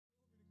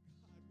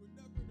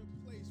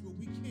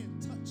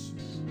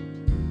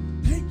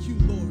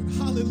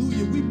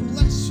hallelujah. We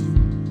bless you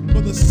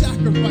for the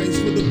sacrifice,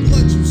 for the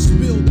blood you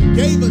spilled and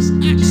gave us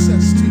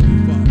access to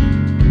you, Father.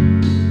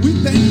 We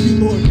thank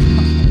you, Lord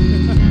God,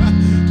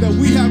 that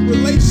we have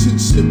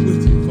relationship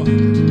with you, Father.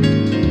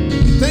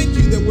 We thank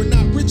you that we're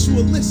not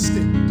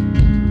ritualistic,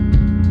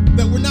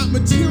 that we're not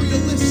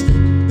materialistic,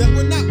 that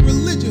we're not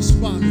religious,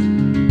 Father,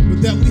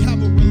 but that we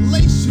have a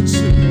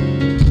relationship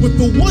with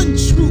the one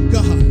true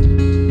God,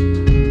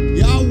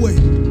 Yahweh,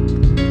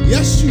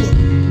 Yeshua.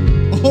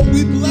 Oh,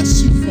 we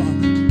bless you, Father.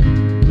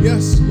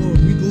 Yes, Lord,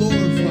 we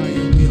glorify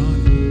you and we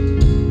honor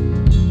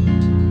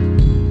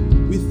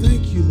you. We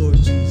thank you, Lord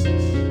Jesus.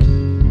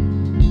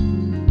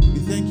 We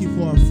thank you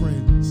for our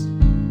friends.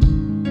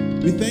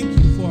 We thank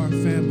you for our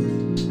family.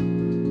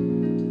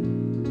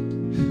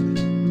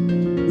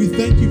 We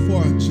thank you for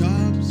our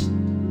jobs.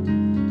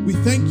 We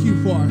thank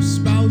you for our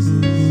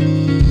spouses.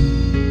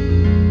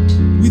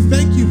 We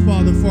thank you,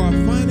 Father, for our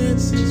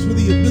finances, for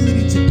the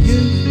ability to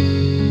give.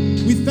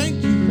 We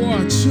thank you for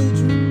our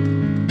children.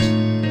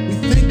 We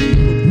thank you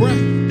for breath.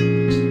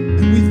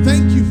 And we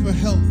thank you for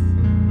health.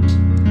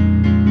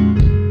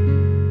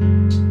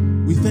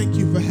 We thank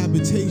you for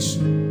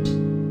habitation.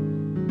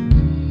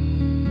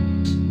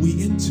 We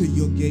enter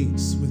your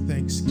gates with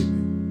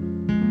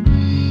thanksgiving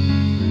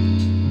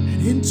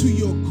and into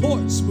your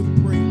courts with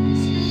praise.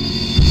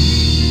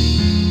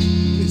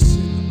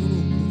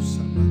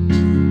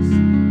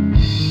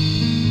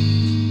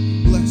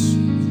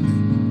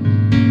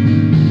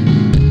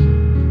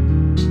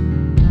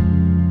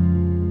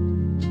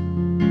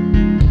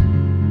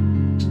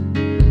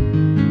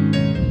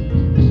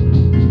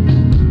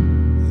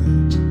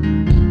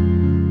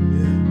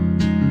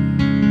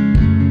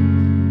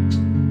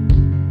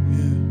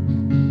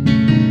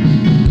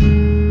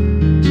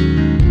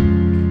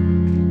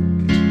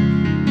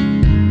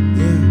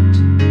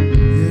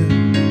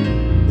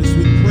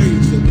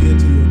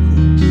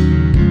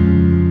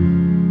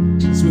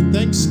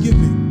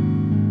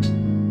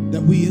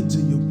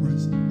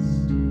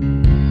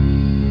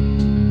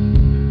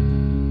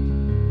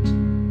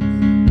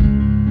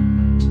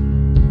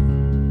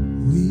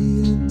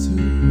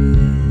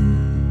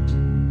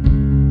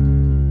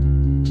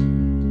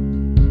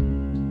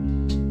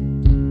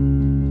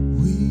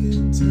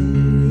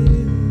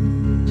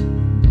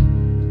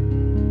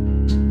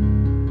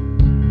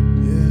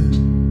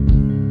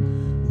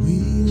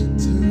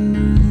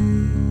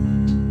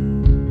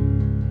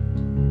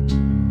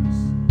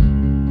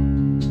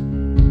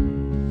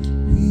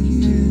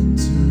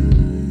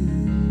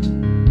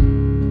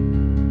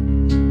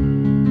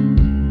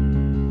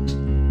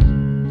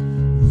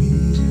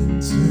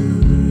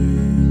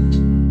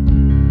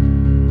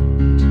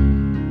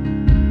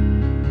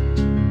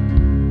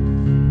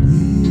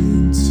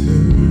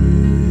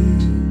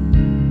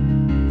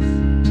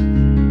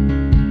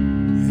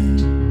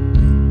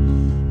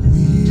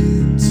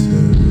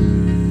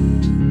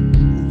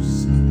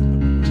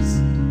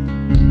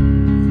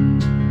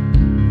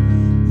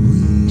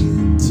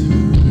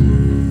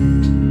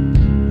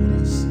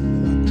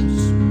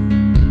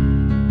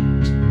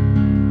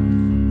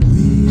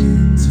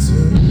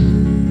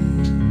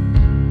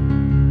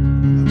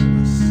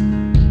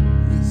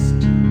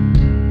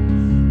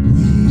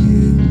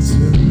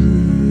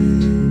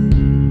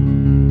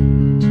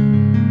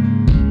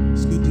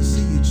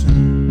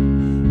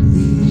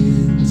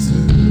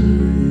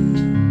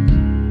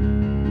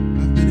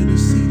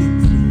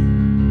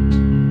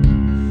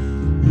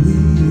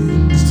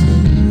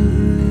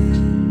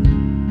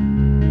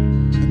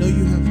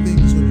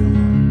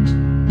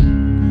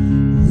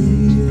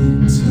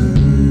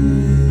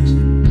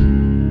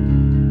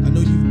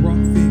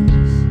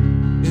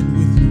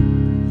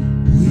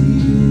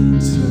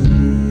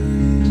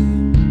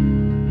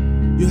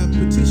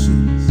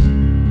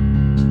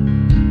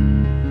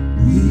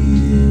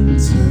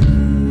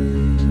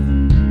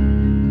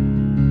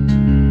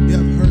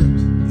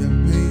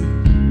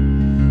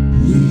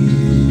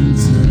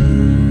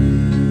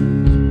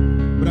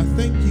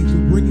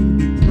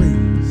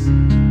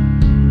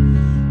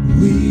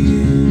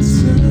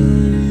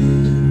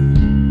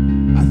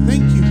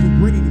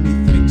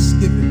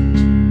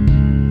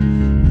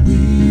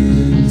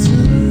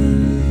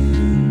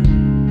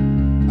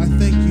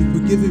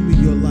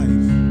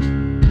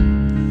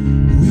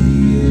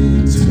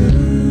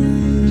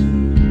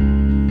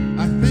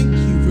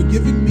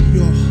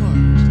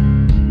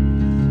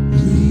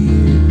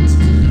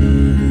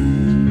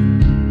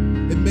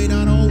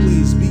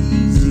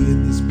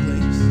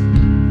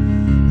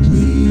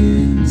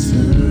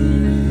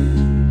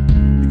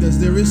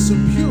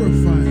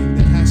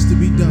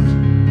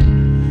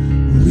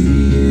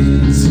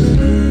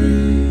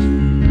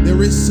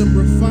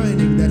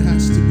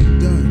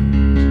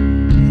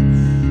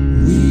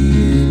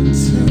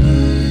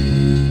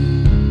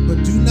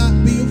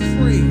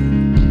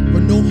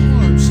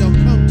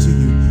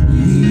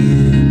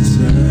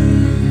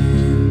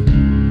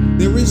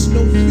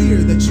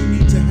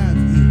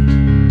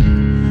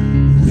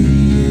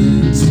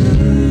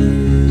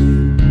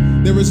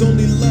 There's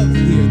only love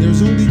here.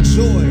 There's only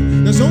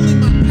joy. There's only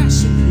my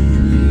passion for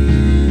you.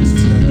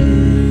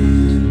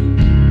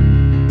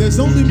 There's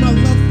only my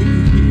love for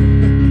you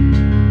here.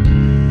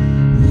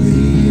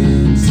 We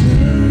enter.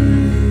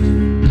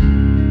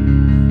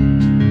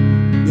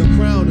 Your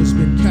crown has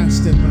been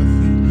cast at my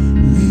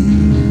feet. We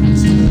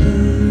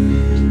enter.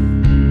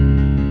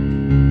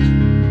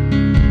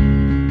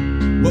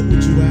 What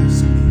would you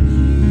ask me?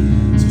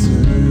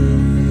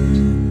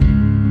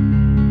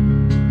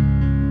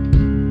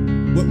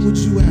 What would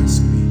you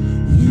ask me?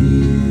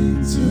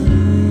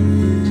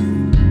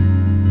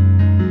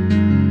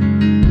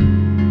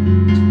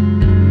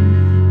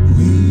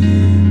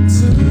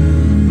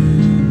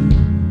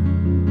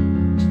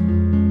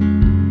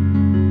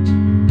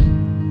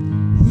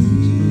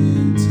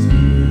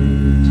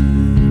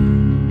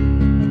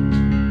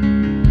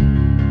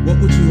 What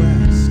would you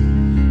ask?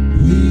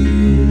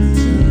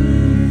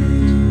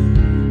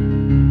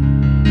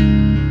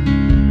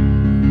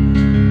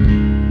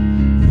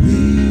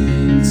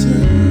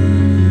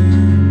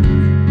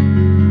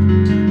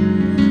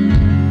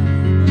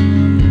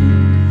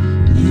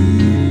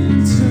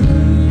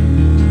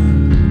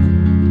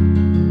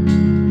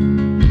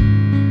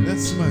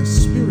 That's my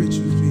spirit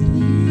you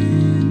feel.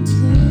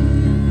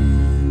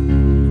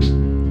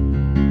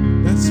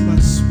 That's my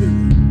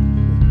spirit.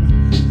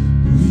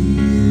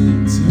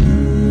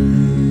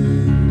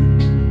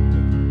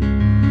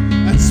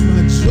 That's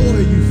my joy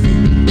you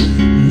feel.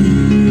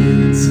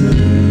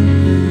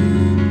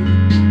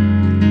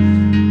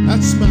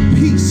 That's my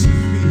peace you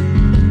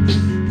feel.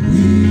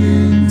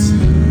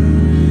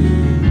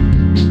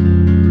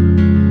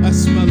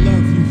 That's my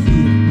love you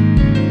feel.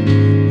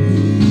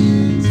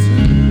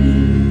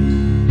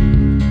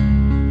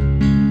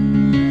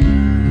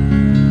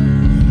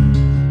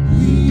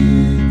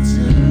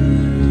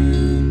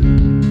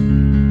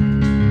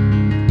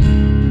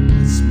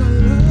 That's my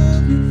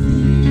love you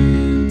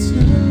feel.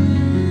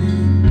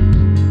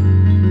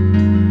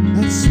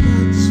 That's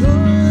my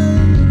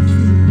joy you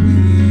feel.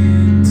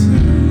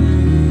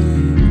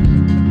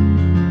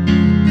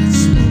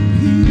 That's my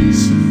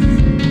peace you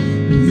feel.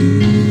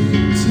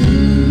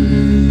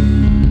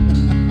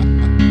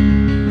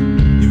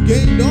 You've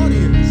gained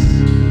audience.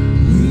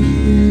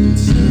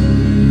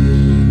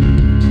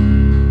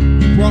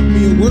 You brought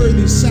me a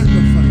worthy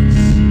sacrifice.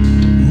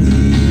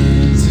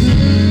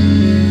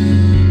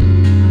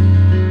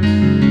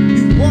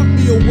 You brought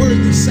me a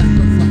worthy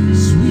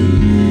sacrifice.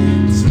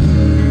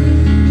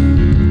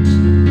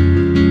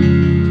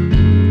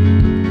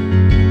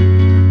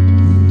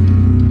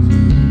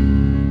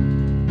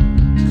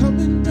 Come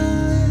and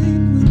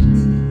dine with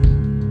me.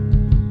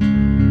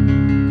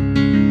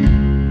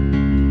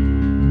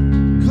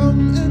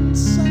 Come and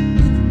sup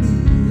with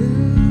me.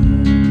 Yeah.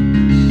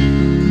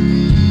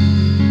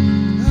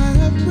 I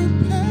have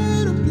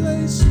prepared a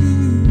place for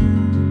you.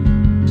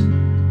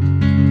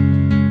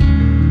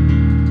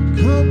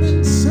 Come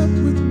and sup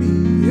with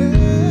me.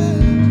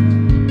 Yeah.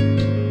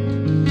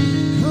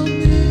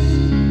 Come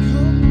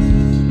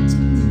in to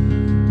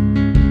me.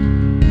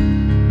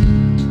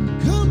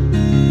 Come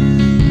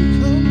in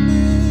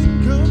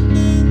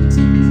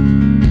to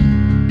me.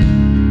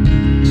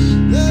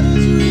 Let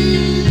us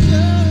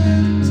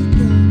reason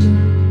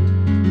together.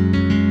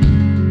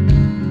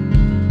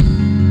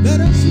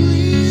 Let us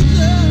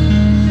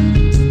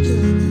reason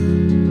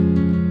together.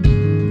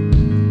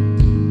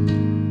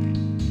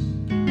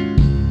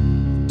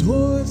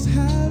 Doors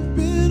have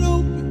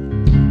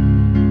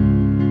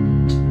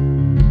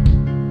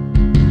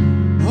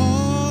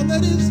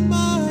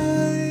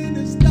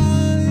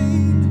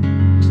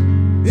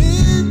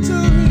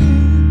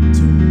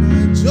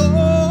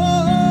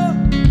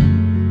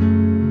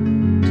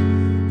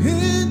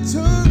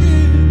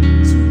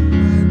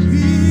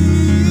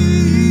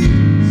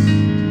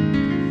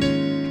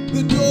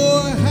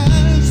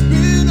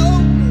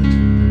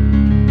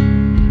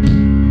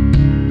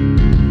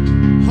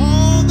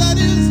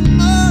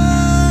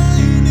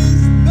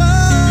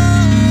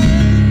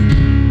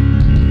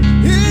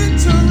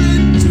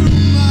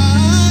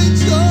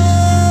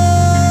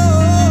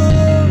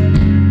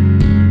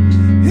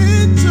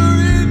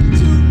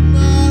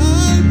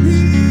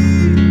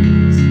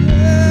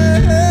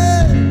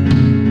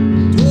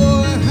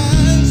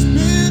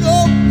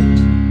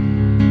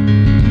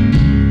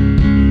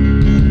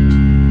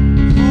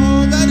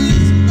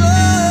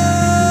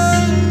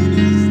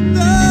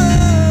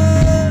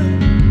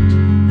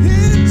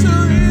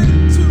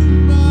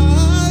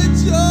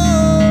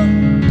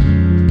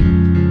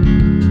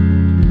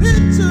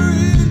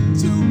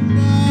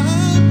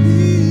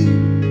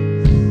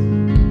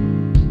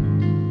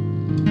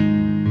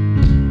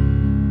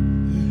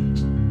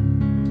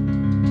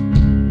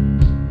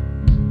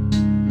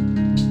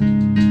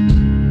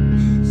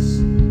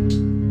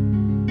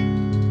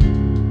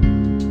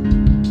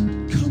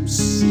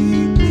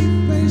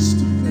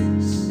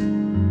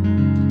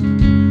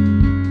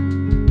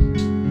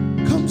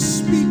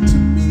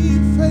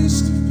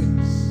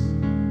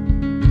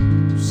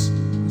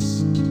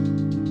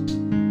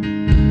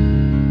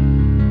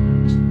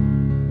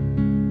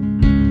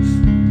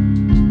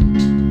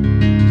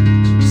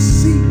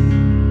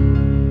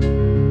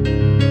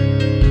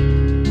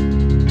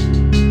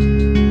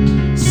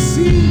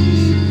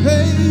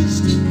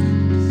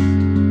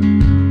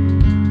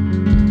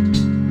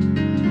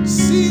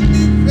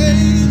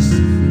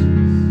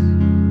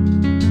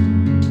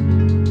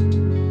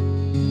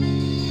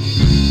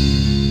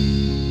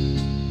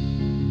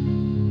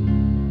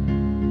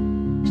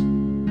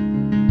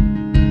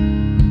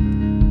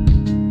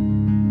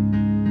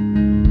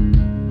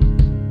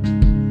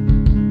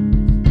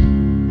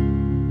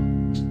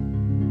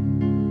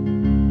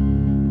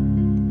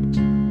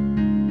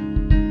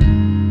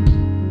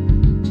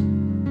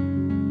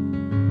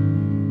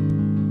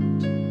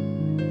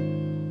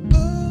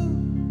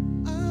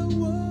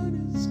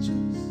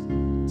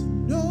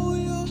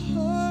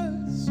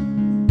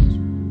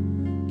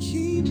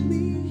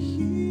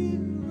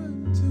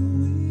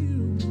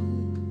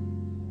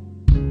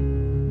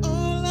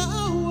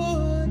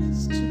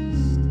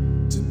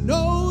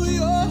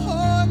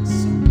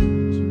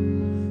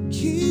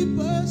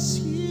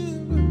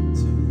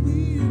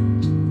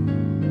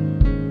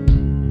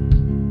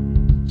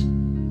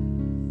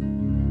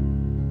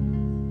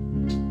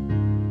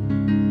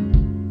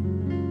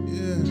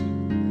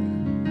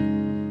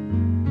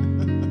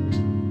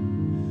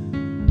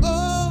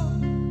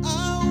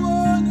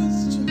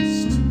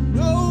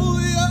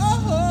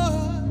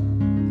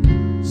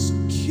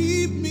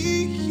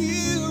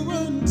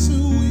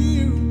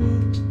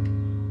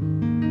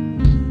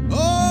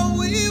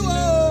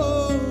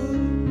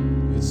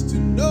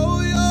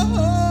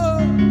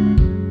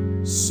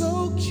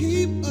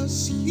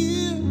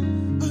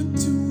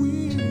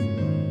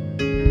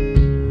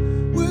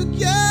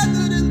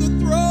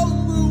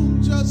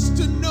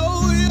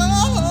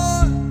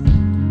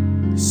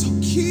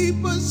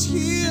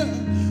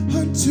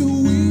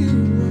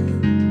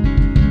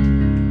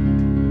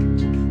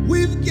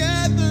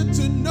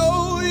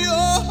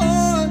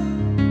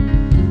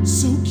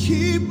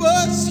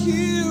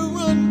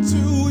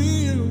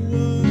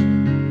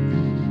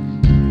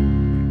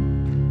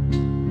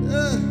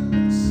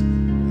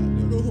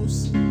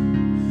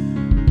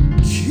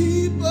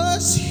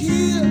us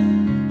here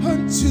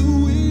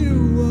until we're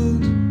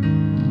one.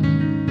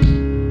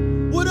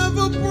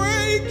 Whatever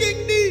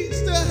breaking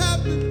needs to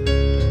happen,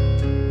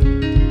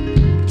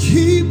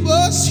 keep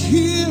us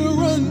here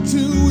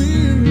until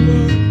we're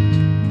one.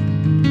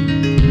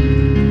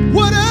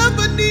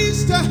 Whatever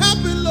needs to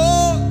happen,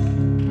 Lord,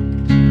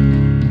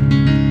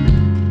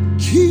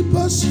 keep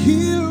us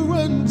here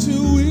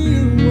until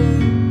we're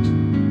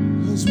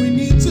one. 'Cause we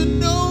need to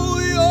know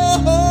your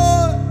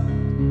heart.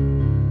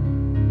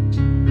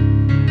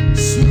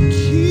 So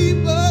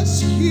keep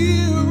us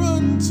here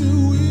until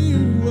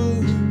we're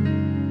one.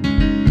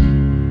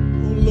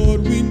 Oh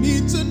Lord, we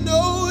need to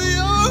know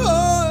your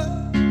heart.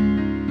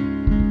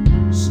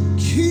 So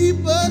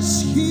keep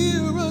us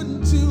here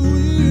until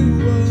we're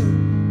one.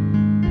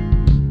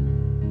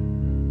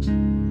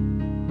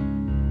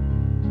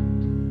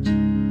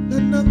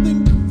 Let nothing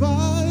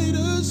divide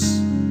us.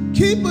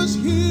 Keep us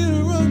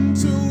here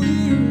until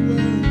we're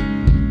one.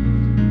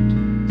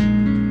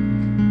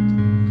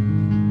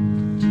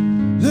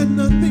 Let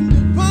nothing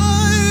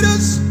divide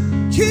us.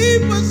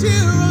 Keep us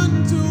here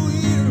until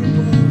we're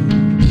one.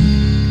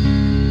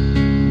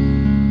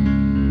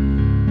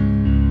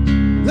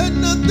 Let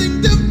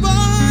nothing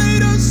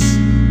divide us.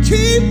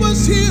 Keep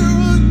us here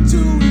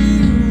until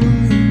we're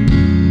one.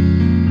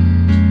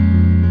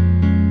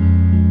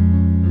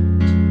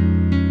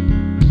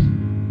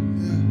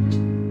 Yeah.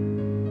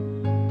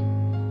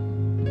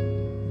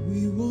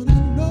 We want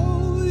to know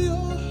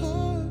your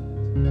heart.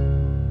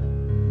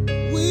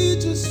 We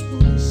just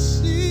want to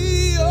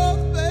see your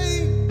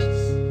face.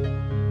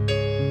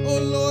 Oh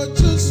Lord,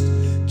 just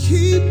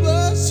keep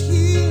us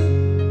here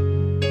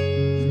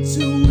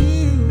until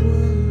we're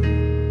one.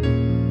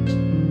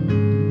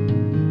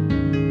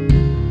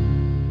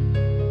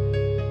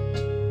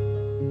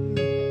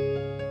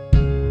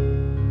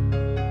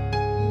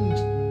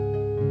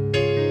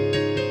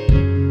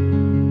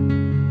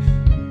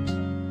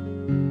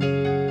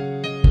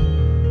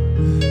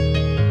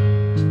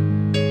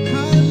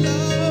 I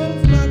love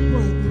my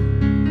brother.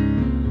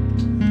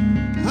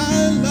 I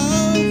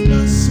love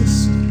my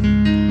sister.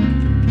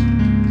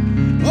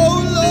 Oh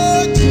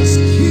Lord, just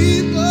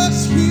keep us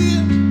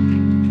here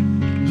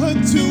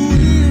until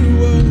we're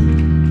one.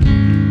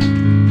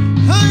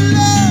 I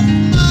love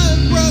my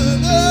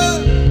brother.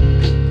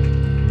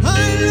 I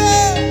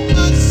love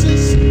my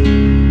sister.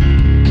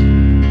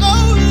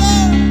 Oh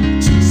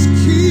Lord, just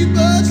keep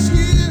us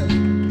here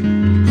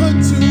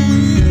until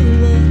we're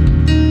one.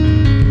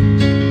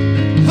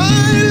 I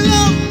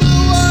love my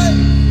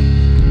wife.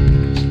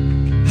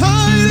 I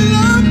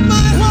love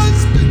my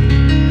husband.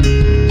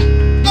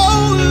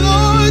 Oh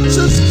Lord,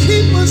 just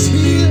keep us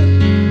here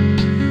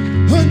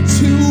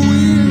until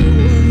we're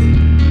one.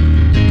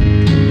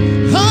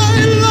 I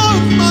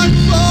love my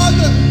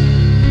father.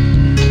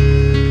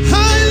 I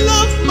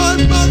love my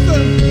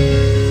mother.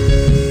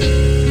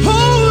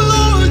 Oh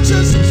Lord,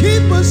 just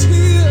keep us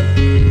here.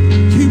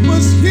 Keep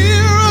us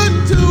here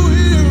until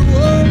we're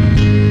one.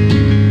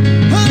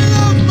 I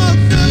love my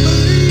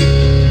family.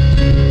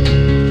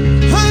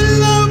 I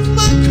love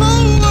my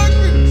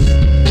co-workers.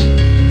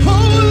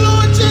 Oh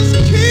Lord, just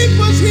keep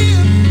us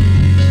here.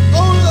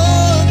 Oh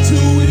Lord,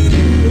 till we're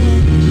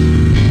one.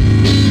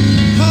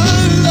 I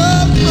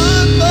love my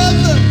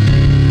mother.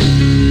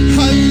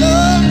 I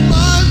love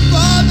my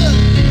father.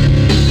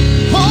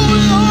 Oh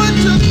Lord,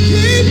 just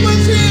keep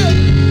us here.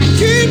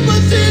 Keep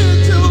us here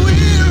till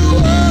we're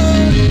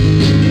one.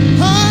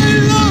 I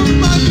love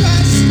my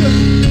pastor.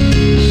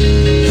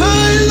 I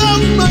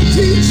love my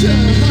teacher.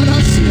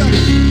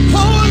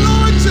 Oh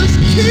Lord, just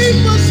keep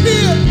us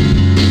here.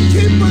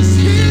 Keep us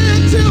here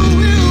till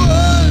we're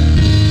one.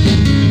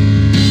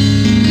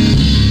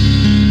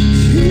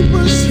 Keep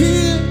us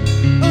here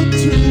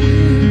until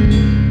we're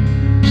one.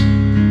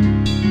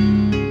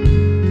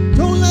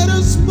 Don't let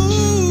us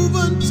move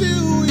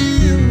until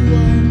we're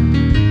one.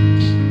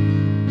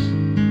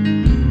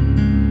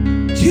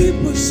 Keep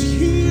us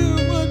here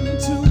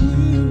until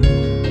we're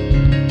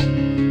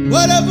one.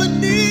 Whatever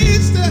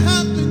needs to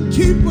happen,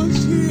 keep us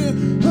here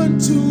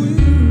until we're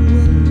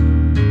one.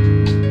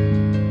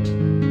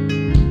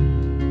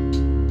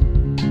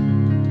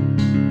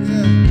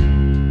 Yeah.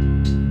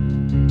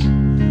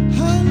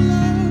 I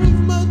love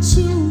my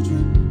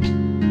children.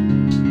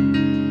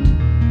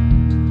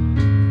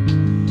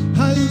 I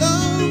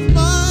love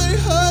my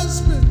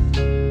husband.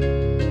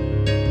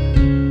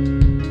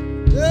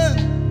 Yeah.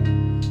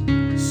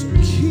 So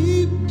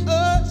keep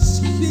us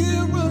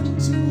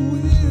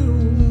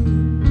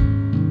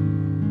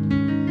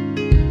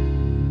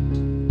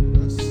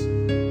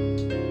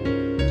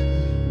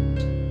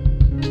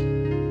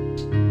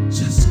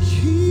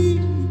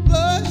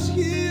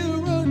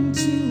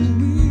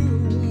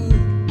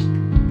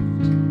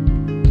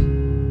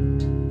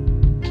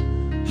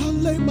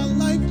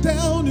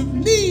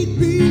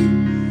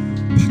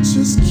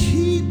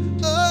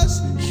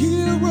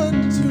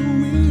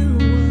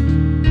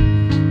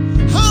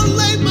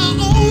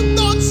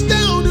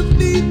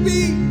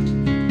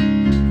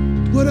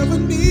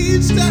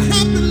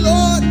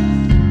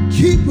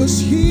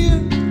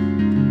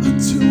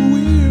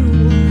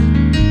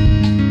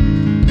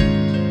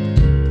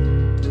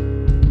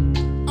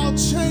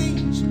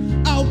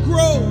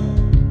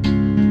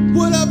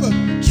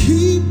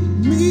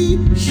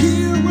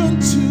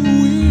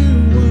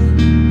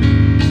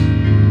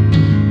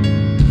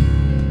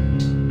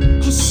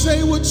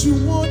what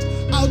you want.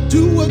 I'll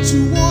do what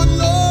you want,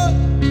 Lord.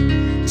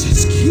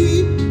 Just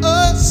keep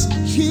us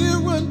here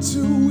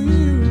until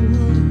we're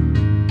one.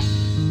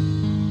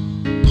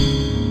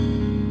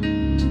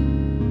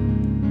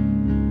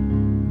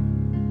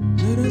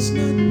 Let us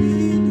not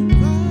be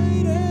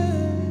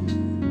divided.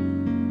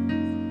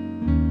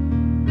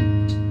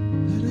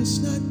 Let us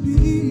not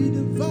be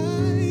divided.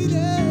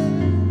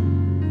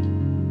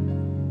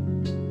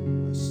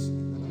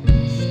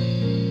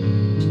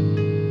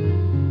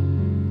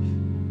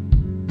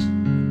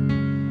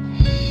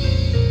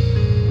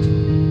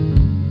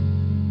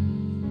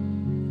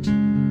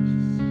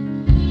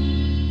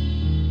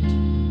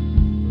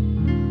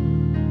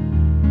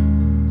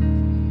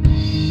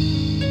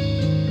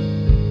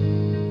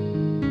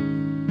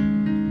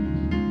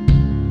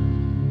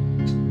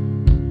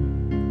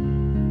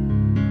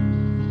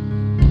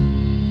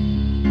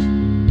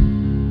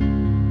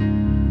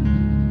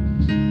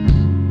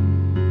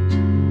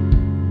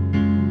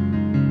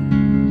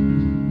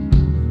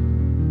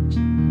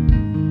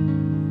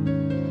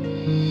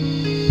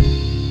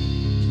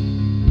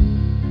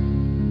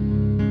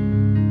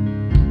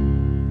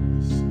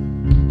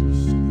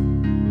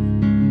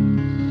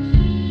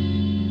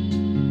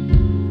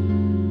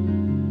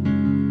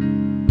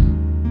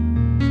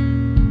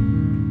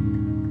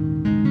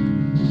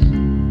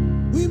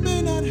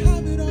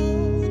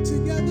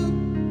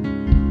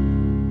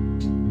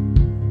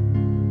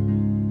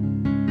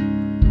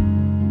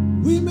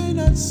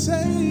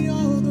 Say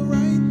all the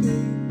right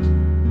things.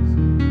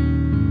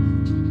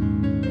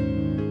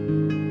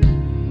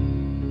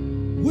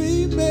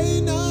 We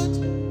may not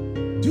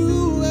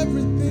do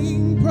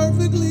everything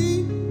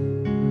perfectly,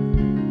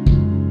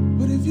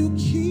 but if you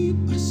keep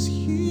us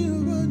here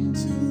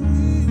until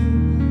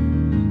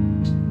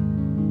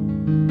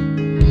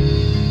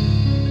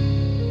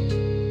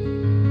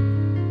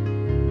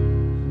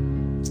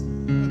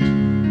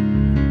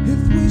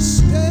if we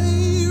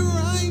stay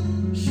right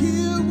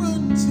here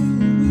until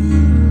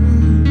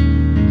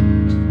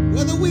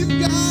we've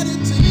got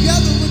it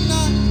together or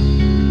not,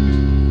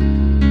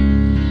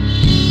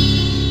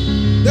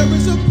 there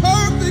is a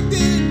perfect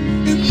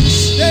end if we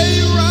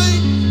stay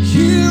right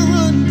here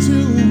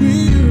until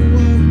we're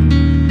one.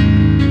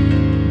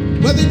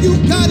 Whether you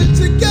got it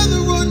together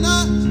or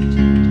not,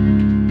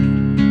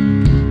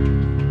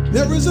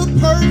 there is a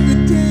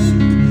perfect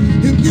end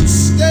if you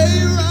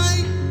stay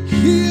right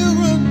here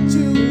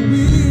until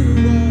we're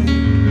one.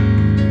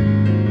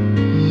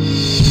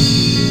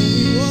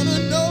 We want to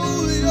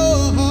know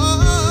your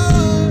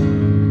heart.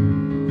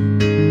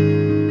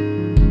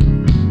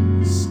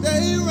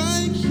 Stay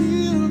right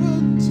here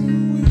until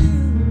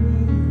we're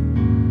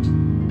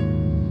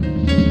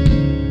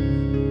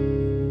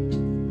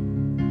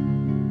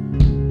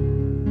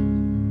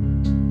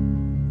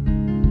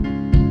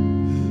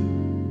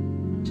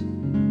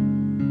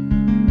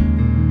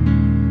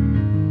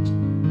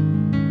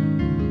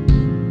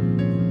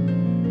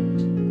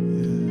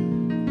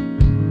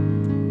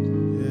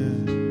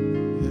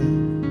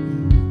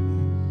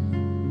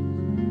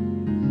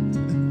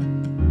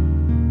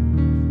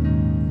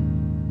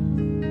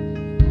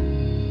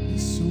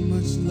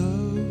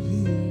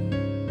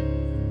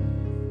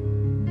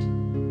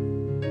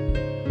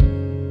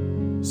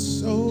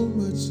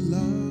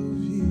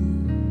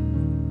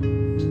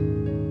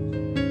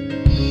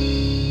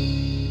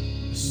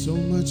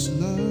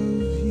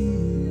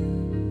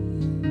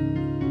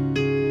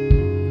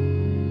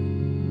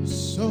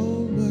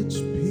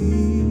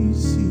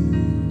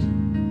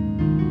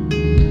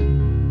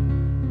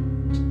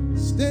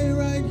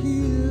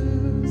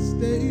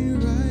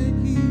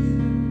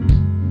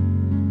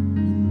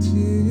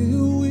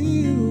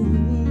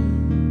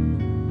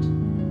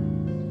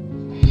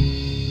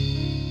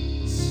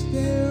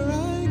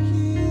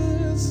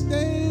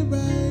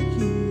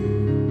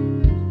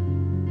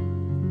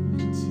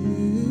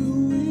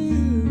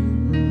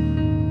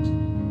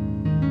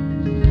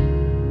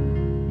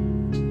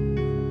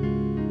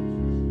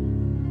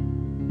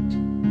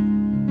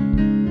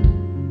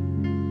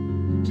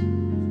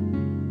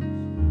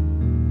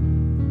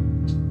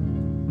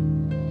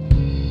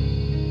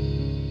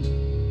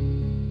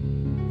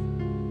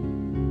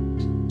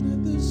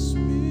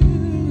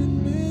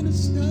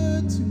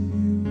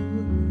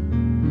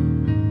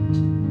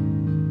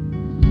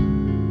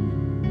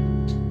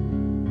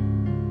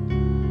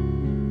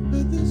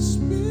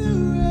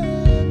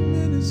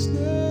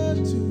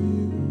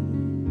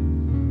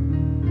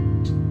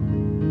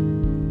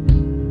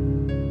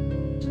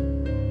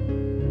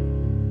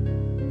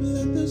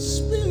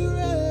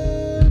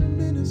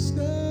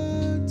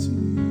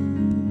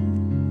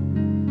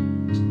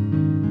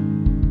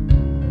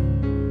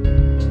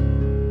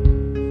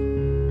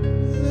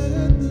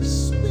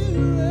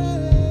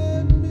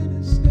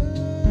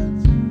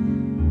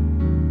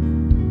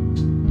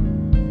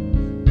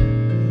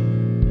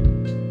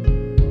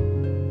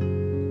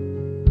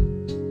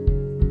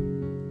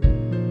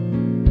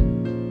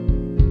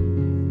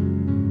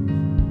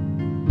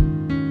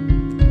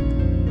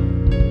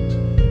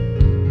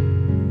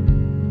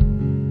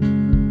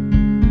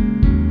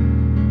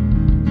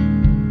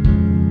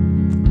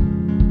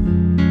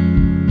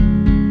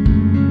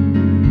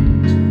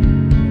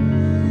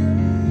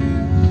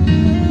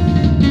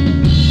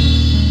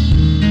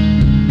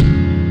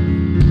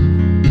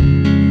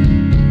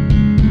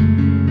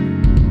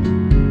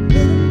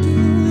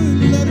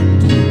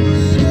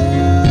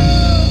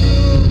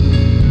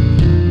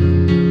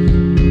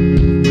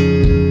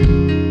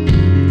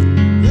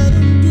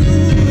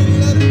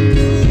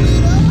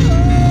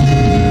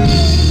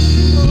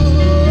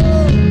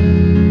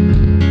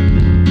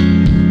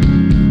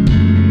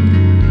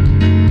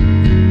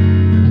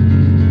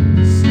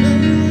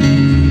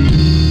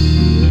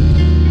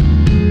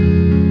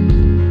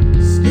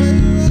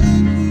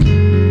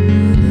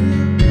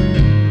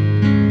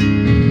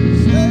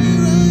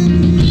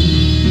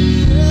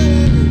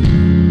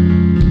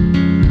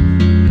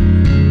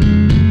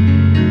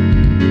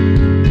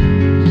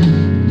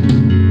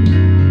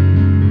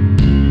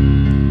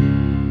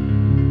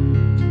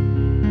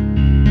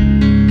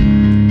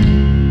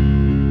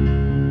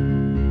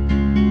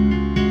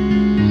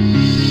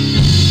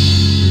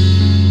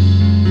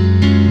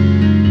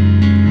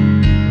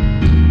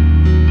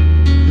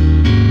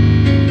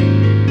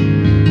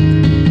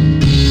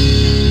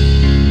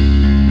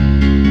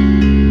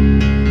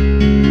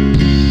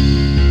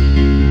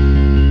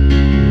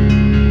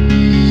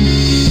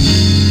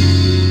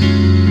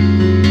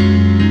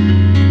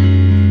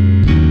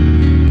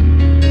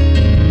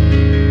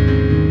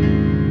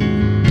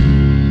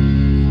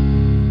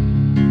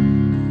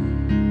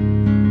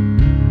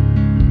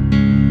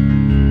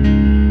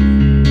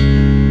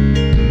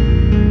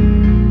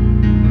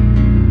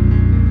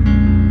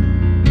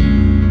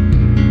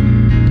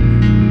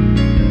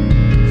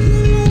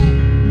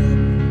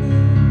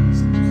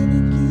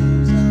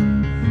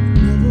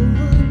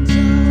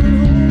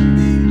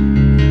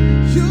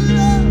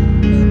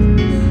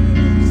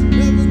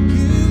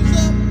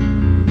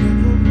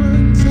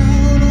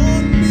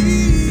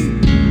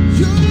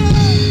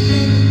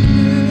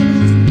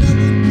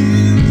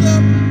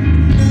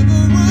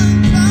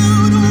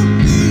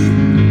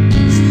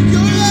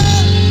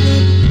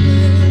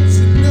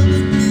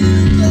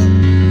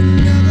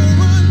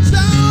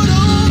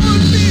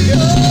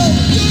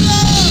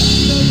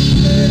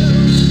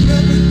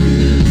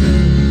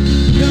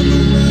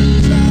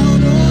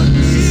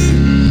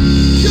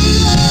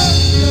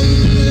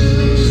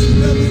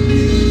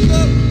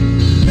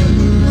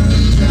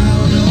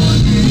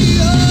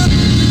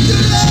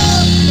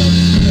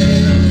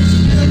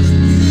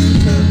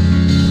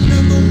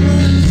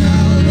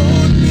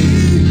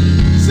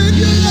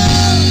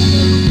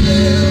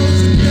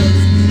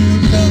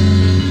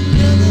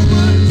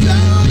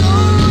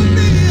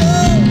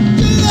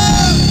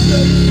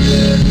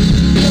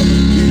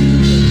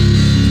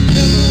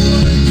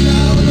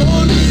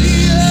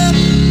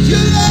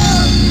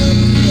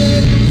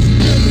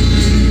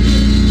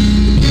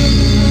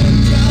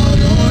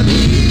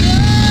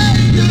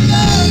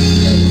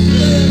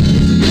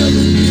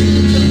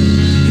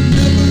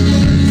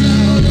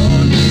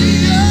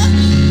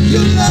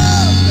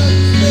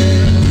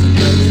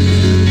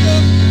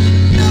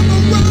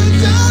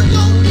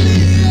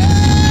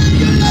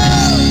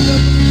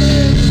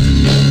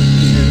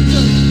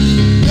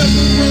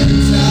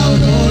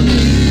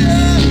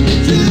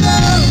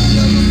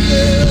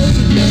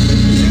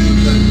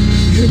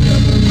It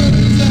never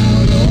runs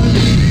out on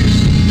me.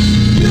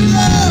 Your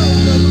love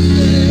never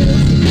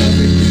fails, it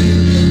never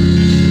gives up.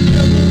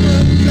 Never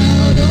runs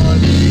out on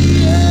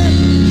me. Yeah.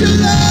 Your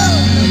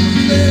love never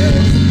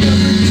fails, it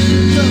never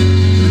gives up.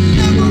 It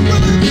never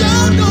runs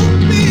out on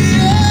me.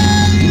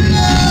 Yeah. Your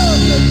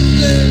love never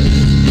fails,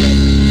 it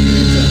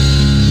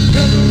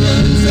never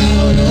runs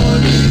out on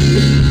me.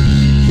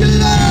 Your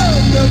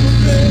love never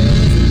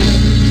fails, it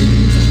never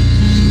gives up.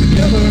 It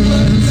never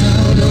runs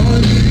out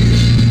on me.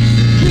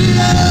 Your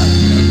love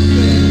never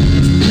fails.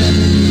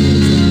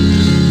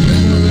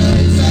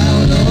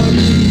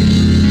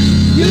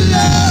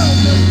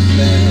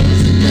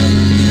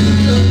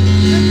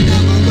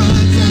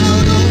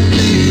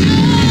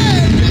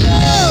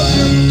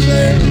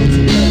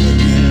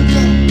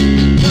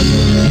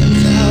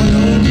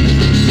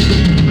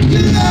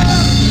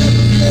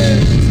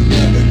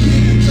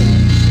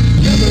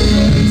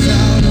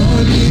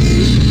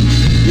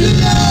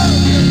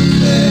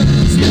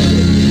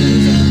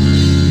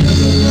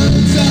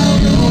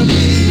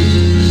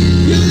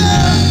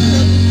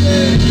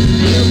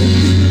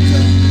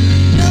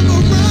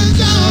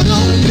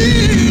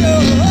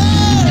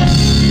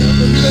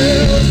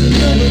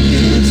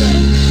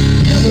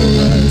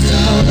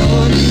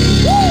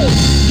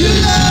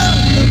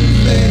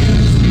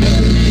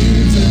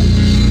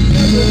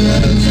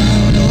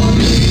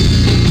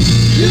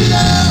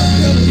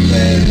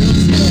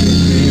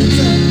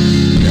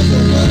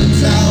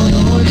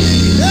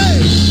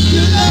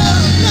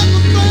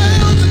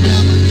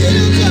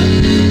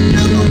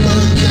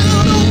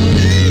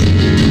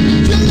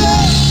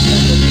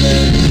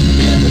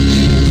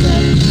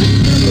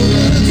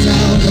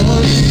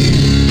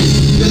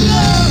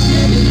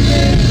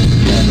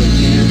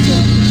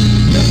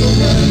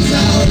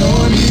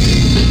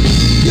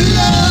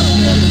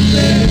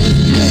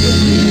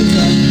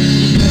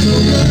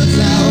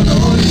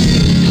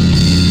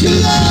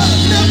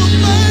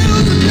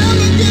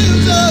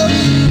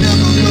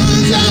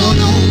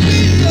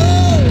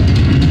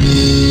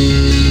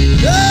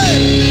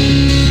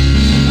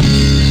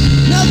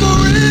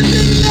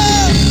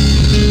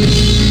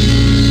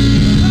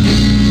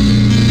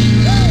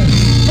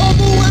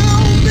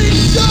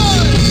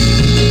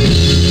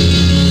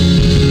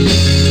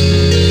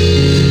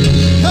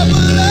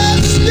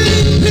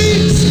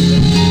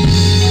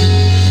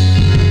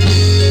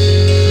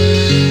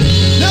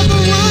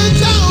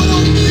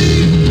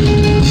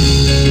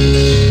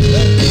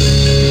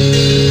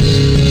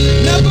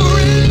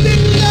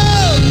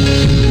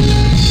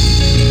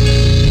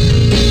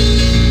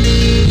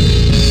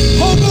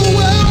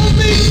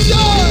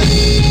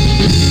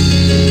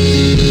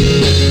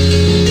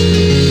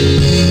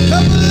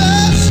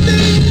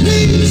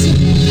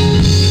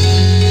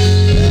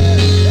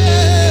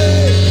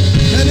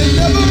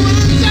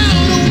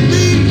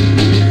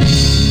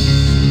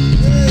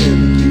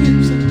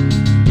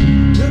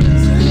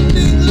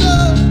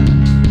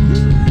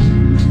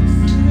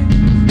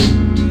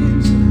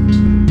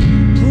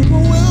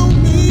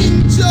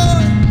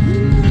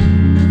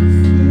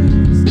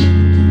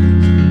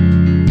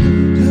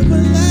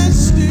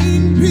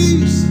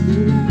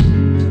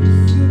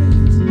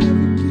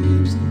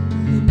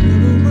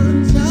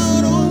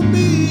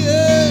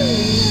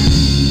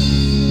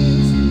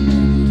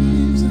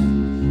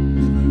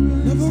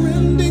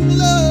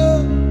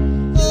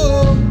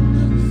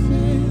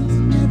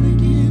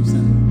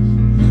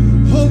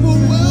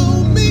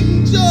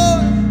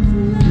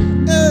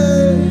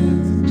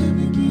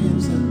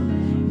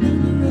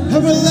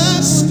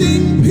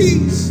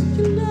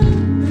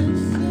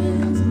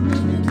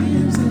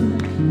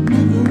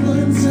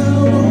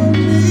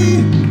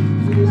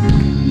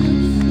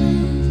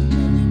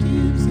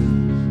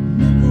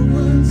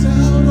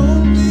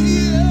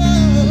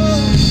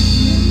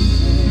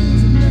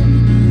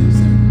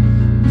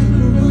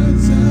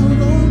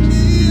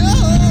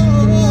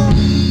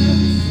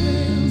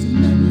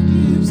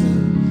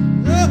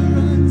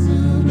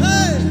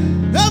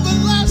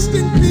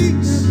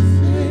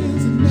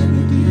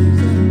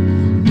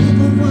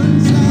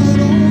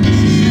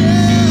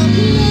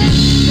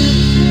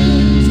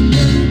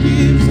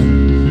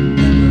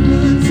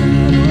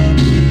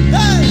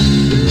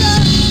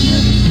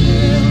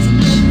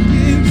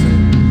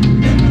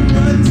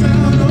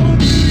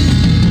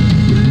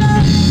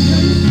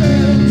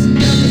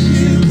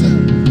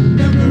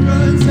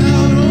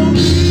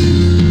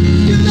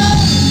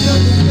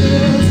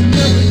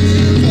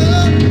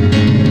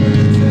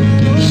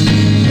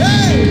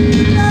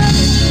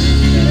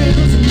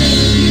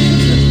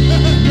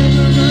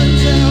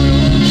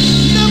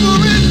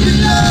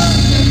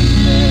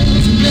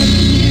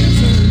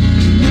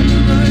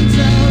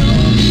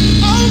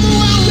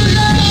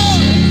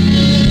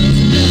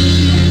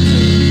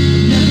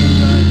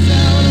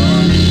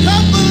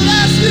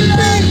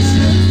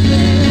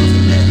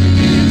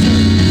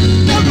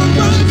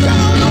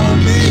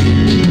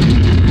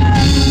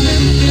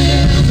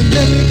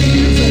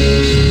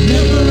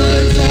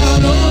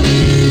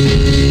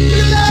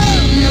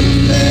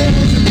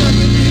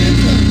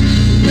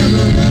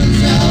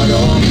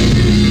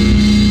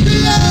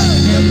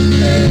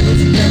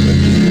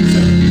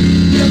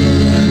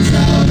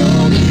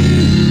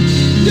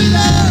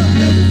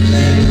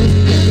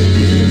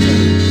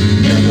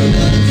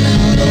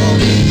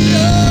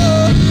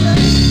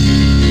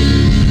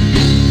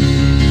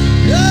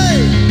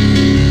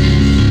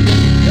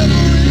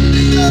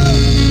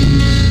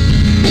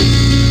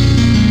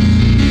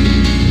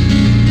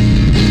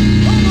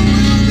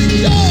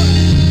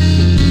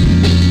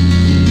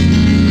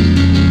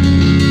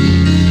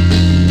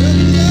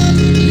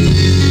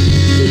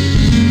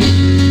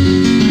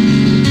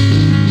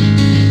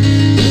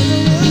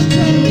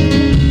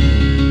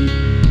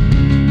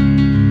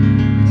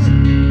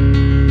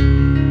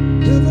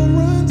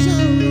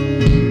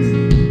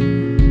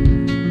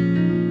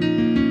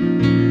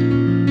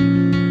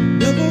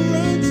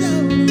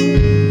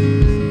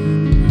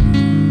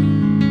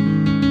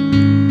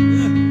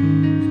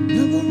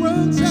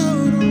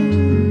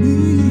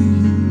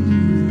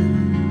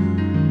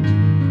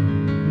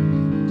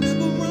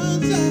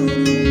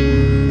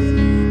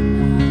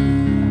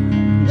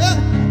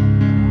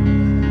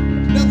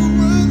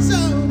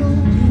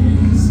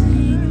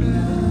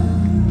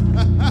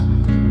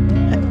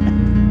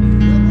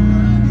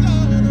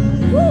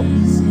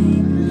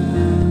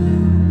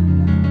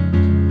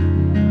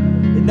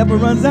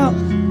 runs out.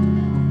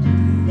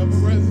 Never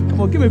runs out.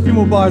 Come on, give me a few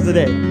more bars of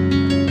that.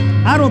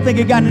 I don't think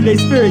it got into their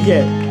spirit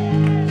yet.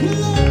 Your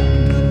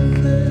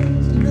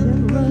love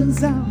never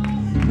Runs out.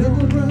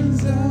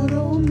 runs out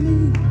on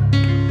me.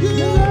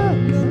 Your love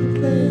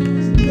never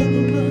fails,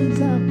 never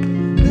runs out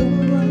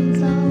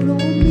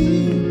on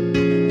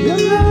me. Your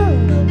love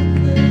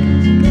never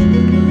fails,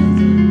 never runs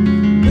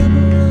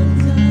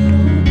out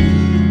on me.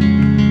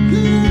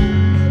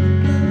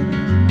 Your love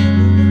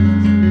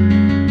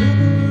never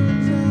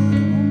runs out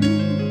on me.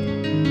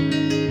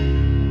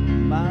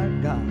 My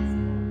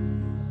God.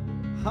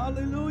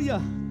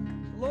 Hallelujah.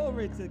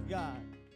 Glory to God.